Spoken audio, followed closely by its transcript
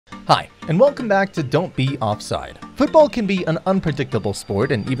Hi, and welcome back to Don't Be Offside. Football can be an unpredictable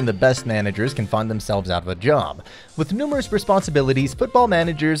sport, and even the best managers can find themselves out of a job. With numerous responsibilities, football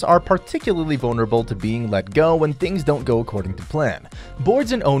managers are particularly vulnerable to being let go when things don't go according to plan.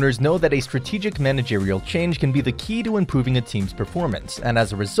 Boards and owners know that a strategic managerial change can be the key to improving a team's performance, and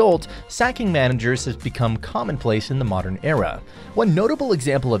as a result, sacking managers has become commonplace in the modern era. One notable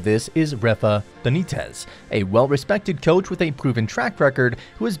example of this is Rafa Benitez, a well-respected coach with a proven track record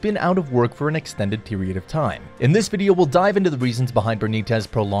who has been out of work for an extended period of time. In this video, we'll dive into the reasons behind Benitez's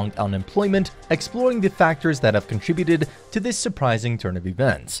prolonged unemployment, exploring the factors that have contributed to this surprising turn of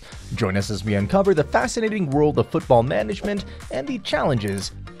events. Join us as we uncover the fascinating world of football management and the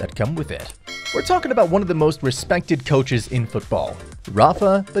challenges that come with it. We're talking about one of the most respected coaches in football,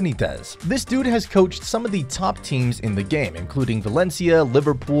 Rafa Benitez. This dude has coached some of the top teams in the game, including Valencia,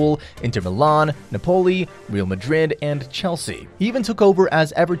 Liverpool, Inter Milan, Napoli, Real Madrid, and Chelsea. He even took over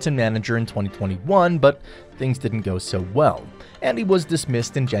as Everton manager in 2021, but things didn't go so well, and he was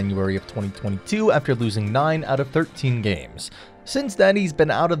dismissed in January of 2022 after losing 9 out of 13 games. Since then, he's been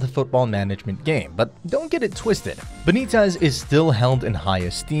out of the football management game, but don't get it twisted. Benitez is still held in high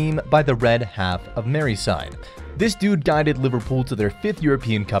esteem by the red half of Merseyside. This dude guided Liverpool to their 5th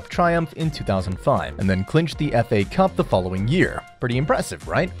European Cup triumph in 2005, and then clinched the FA Cup the following year. Pretty impressive,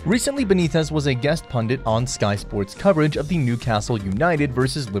 right? Recently, Benitez was a guest pundit on Sky Sports coverage of the Newcastle United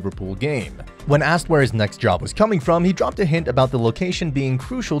vs Liverpool game. When asked where his next job was coming from, he dropped a hint about the location being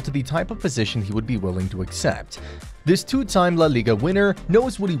crucial to the type of position he would be willing to accept. This two-time La Liga winner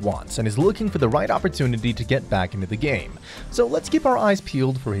knows what he wants and is looking for the right opportunity to get back into the game. So let's keep our eyes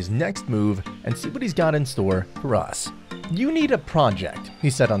peeled for his next move and see what he's got in store for us. "You need a project,"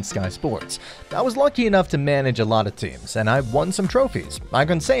 he said on Sky Sports. "I was lucky enough to manage a lot of teams, and I've won some trophies. I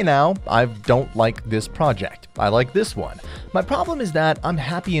can say now, I don't like this project. I like this one. My problem is that I'm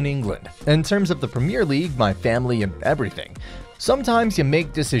happy in England. In terms of the Premier League, my family, and everything. Sometimes you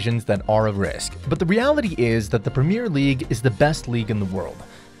make decisions that are a risk, but the reality is that the Premier League is the best league in the world,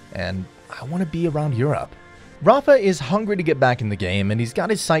 and I want to be around Europe." Rafa is hungry to get back in the game, and he's got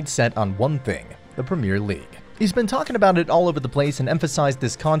his sights set on one thing: the Premier League. He's been talking about it all over the place and emphasized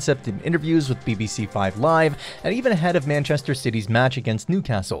this concept in interviews with BBC 5 Live and even ahead of Manchester City's match against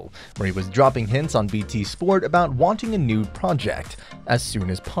Newcastle, where he was dropping hints on BT Sport about wanting a new project as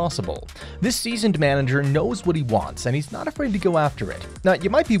soon as possible. This seasoned manager knows what he wants, and he's not afraid to go after it. Now, you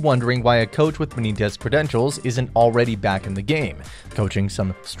might be wondering why a coach with Benitez credentials isn't already back in the game, coaching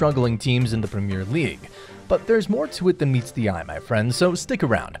some struggling teams in the Premier League. But there's more to it than meets the eye, my friends, so stick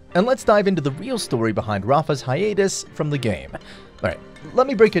around, and let's dive into the real story behind Rafa's hiatus from the game. Alright, let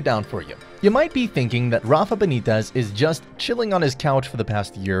me break it down for you. You might be thinking that Rafa Benitez is just chilling on his couch for the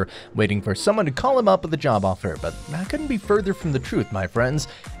past year, waiting for someone to call him up with a job offer, but that couldn't be further from the truth, my friends.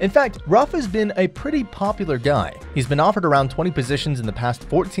 In fact, Rafa's been a pretty popular guy. He's been offered around 20 positions in the past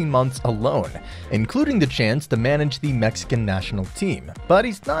 14 months alone, including the chance to manage the Mexican national team. But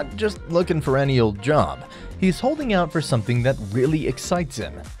he's not just looking for any old job. He's holding out for something that really excites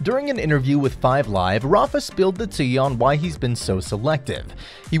him. During an interview with 5 Live, Rafa spilled the tea on why he's been so selective.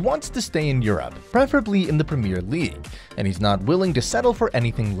 He wants to stay in Europe, preferably in the Premier League, and he's not willing to settle for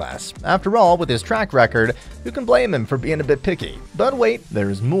anything less. After all, with his track record, who can blame him for being a bit picky? But wait,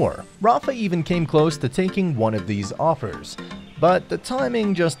 there's more. Rafa even came close to taking one of these offers, but the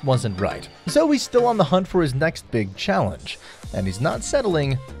timing just wasn't right. So he's still on the hunt for his next big challenge, and he's not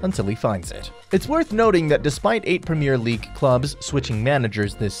settling until he finds it. It's worth noting that despite 8 Premier League clubs switching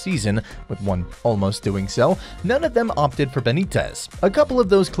managers this season, with one almost doing so, none of them opted for Benitez. A couple of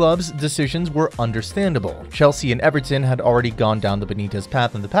those clubs' decisions were understandable. Chelsea and Everton had already gone down the Benitez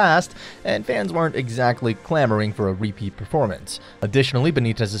path in the past, and fans weren't exactly clamoring for a repeat performance. Additionally,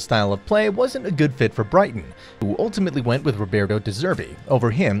 Benitez's style of play wasn't a good fit for Brighton, who ultimately went with Roberto De Zerbi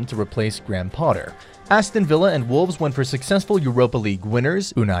over him to replace Graham Potter. Aston Villa and Wolves went for successful Europa League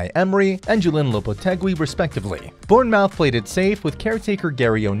winners Unai Emery and Julen Lopetegui respectively. Bournemouth played it safe with caretaker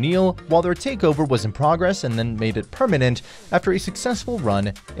Gary O'Neill, while their takeover was in progress and then made it permanent after a successful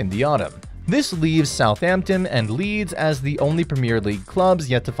run in the autumn. This leaves Southampton and Leeds as the only Premier League clubs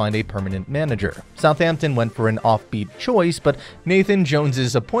yet to find a permanent manager. Southampton went for an offbeat choice, but Nathan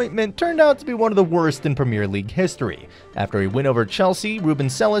Jones's appointment turned out to be one of the worst in Premier League history. After a win over Chelsea, Ruben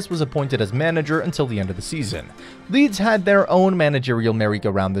Selles was appointed as manager until the end of the season. Leeds had their own managerial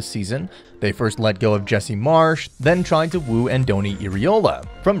merry-go-round this season. They first let go of Jesse Marsch, then tried to woo Andoni Iraola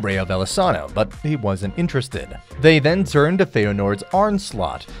from Rayo Vallecano, but he wasn't interested. They then turned to Feyenoord's Arne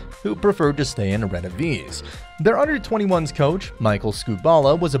Slot, who preferred to stay in Eredivisie. Their under-21s coach, Michael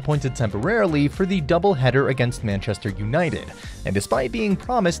Skubala, was appointed temporarily for the double-header against Manchester United, and despite being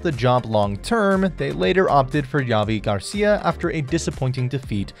promised the job long-term, they later opted for Javi Garcia after a disappointing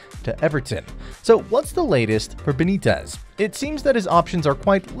defeat to Everton. So what's the latest for Benitez? It seems that his options are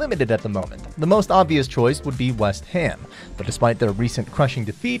quite limited at the moment. The most obvious choice would be West Ham, but despite their recent crushing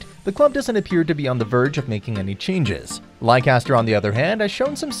defeat, the club doesn't appear to be on the verge of making any changes. Leicester, on the other hand, has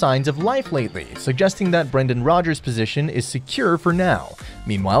shown some signs of life lately, suggesting that Brendan Rodgers' position is secure for now.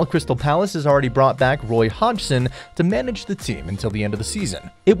 Meanwhile, Crystal Palace has already brought back Roy Hodgson to manage the team until the end of the season.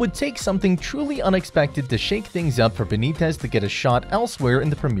 It would take something truly unexpected to shake things up for Benitez to get a shot elsewhere in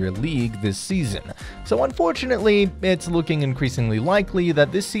the Premier League this season. So unfortunately, it's looking increasingly likely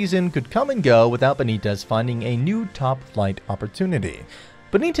that this season could come and go without Benitez finding a new top-flight opportunity.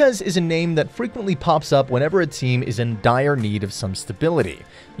 Benitez is a name that frequently pops up whenever a team is in dire need of some stability.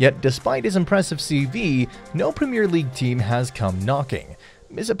 Yet despite his impressive CV, no Premier League team has come knocking.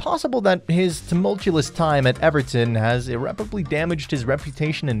 Is it possible that his tumultuous time at Everton has irreparably damaged his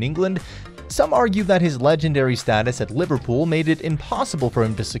reputation in England? Some argue that his legendary status at Liverpool made it impossible for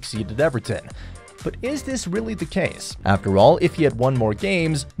him to succeed at Everton. But is this really the case? After all, if he had won more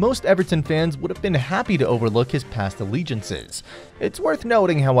games, most Everton fans would have been happy to overlook his past allegiances. It's worth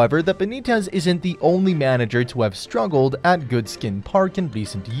noting, however, that Benitez isn't the only manager to have struggled at Goodskin Park in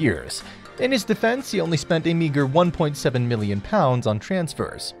recent years. In his defense, he only spent a meager £1.7 million on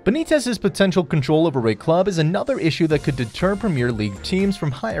transfers. Benitez's potential control over a club is another issue that could deter Premier League teams from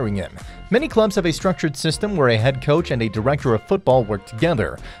hiring him. Many clubs have a structured system where a head coach and a director of football work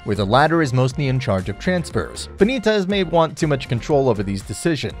together, where the latter is mostly in charge of transfers. Benitez may want too much control over these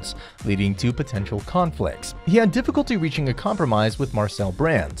decisions, leading to potential conflicts. He had difficulty reaching a compromise with Marcel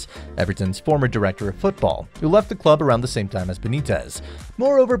Brands, Everton's former director of football, who left the club around the same time as Benitez.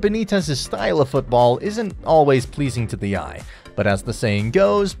 Moreover, Benitez's style of football isn't always pleasing to the eye. But as the saying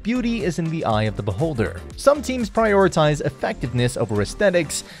goes, beauty is in the eye of the beholder. Some teams prioritize effectiveness over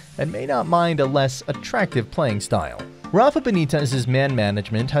aesthetics and may not mind a less attractive playing style. Rafa Benitez's man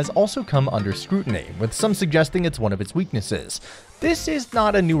management has also come under scrutiny, with some suggesting it's one of its weaknesses. This is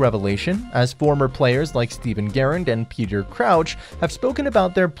not a new revelation, as former players like Steven Gerrard and Peter Crouch have spoken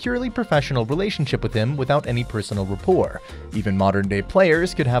about their purely professional relationship with him without any personal rapport. Even modern-day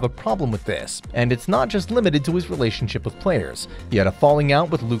players could have a problem with this, and it's not just limited to his relationship with players. He had a falling out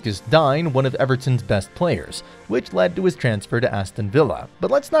with Lucas Digne, one of Everton's best players, which led to his transfer to Aston Villa.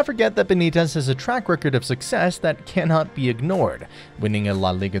 But let's not forget that Benitez has a track record of success that cannot be ignored, winning a La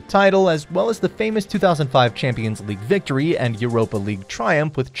Liga title as well as the famous 2005 Champions League victory and Europa League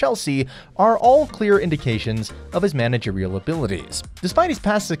triumph with Chelsea are all clear indications of his managerial abilities. Despite his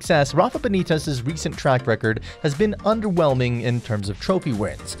past success, Rafa Benitez's recent track record has been underwhelming in terms of trophy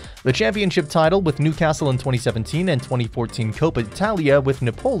wins. The championship title with Newcastle in 2017 and 2014 Coppa Italia with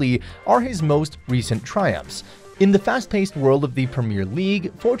Napoli are his most recent triumphs. In the fast-paced world of the Premier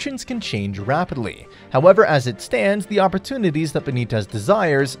League, fortunes can change rapidly. However, as it stands, the opportunities that Benitez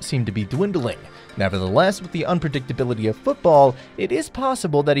desires seem to be dwindling. Nevertheless, with the unpredictability of football, it is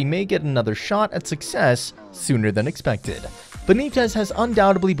possible that he may get another shot at success sooner than expected. Benitez has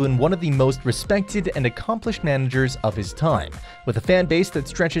undoubtedly been one of the most respected and accomplished managers of his time, with a fan base that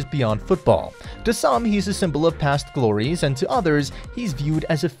stretches beyond football. To some, he's a symbol of past glories, and to others, he's viewed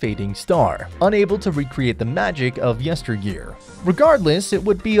as a fading star, unable to recreate the magic of yesteryear. Regardless, it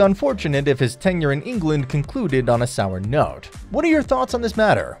would be unfortunate if his tenure in England concluded on a sour note. What are your thoughts on this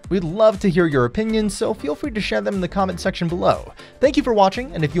matter? We'd love to hear your opinions, so feel free to share them in the comment section below. Thank you for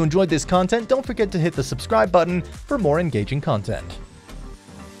watching, and if you enjoyed this content, don't forget to hit the subscribe button for more engaging content.